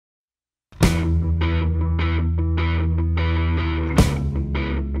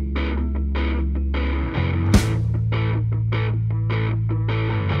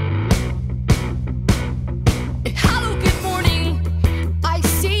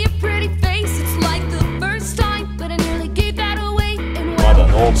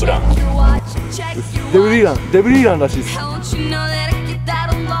プラン。デブリーランらしいです。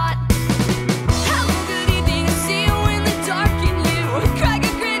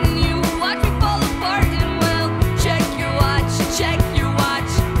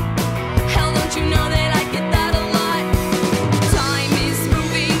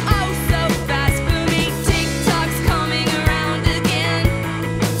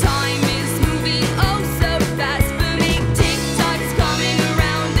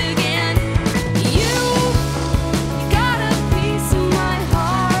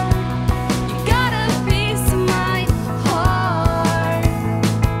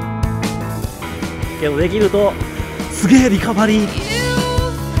けどできるとすげえリカバリー。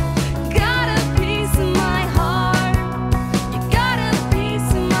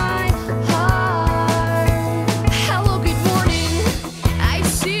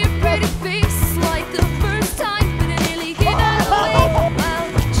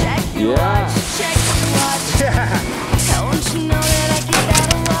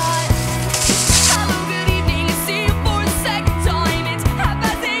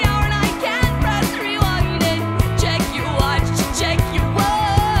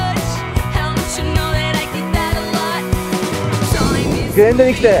ゲレンデ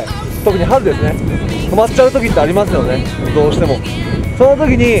に来て、特に春ですね、止まっちゃう時ってありますよね、どうしても。その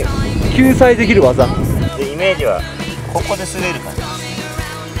時に救済できる技で、イメージはここで滑る感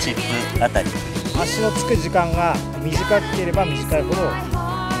じ、チップあたり。足のつく時間が短ければ短いほどこ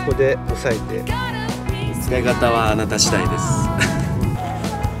こで押さえて、使い方はあなた次第です。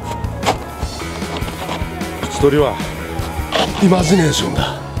一人はイマジネーション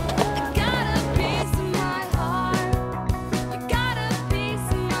だ。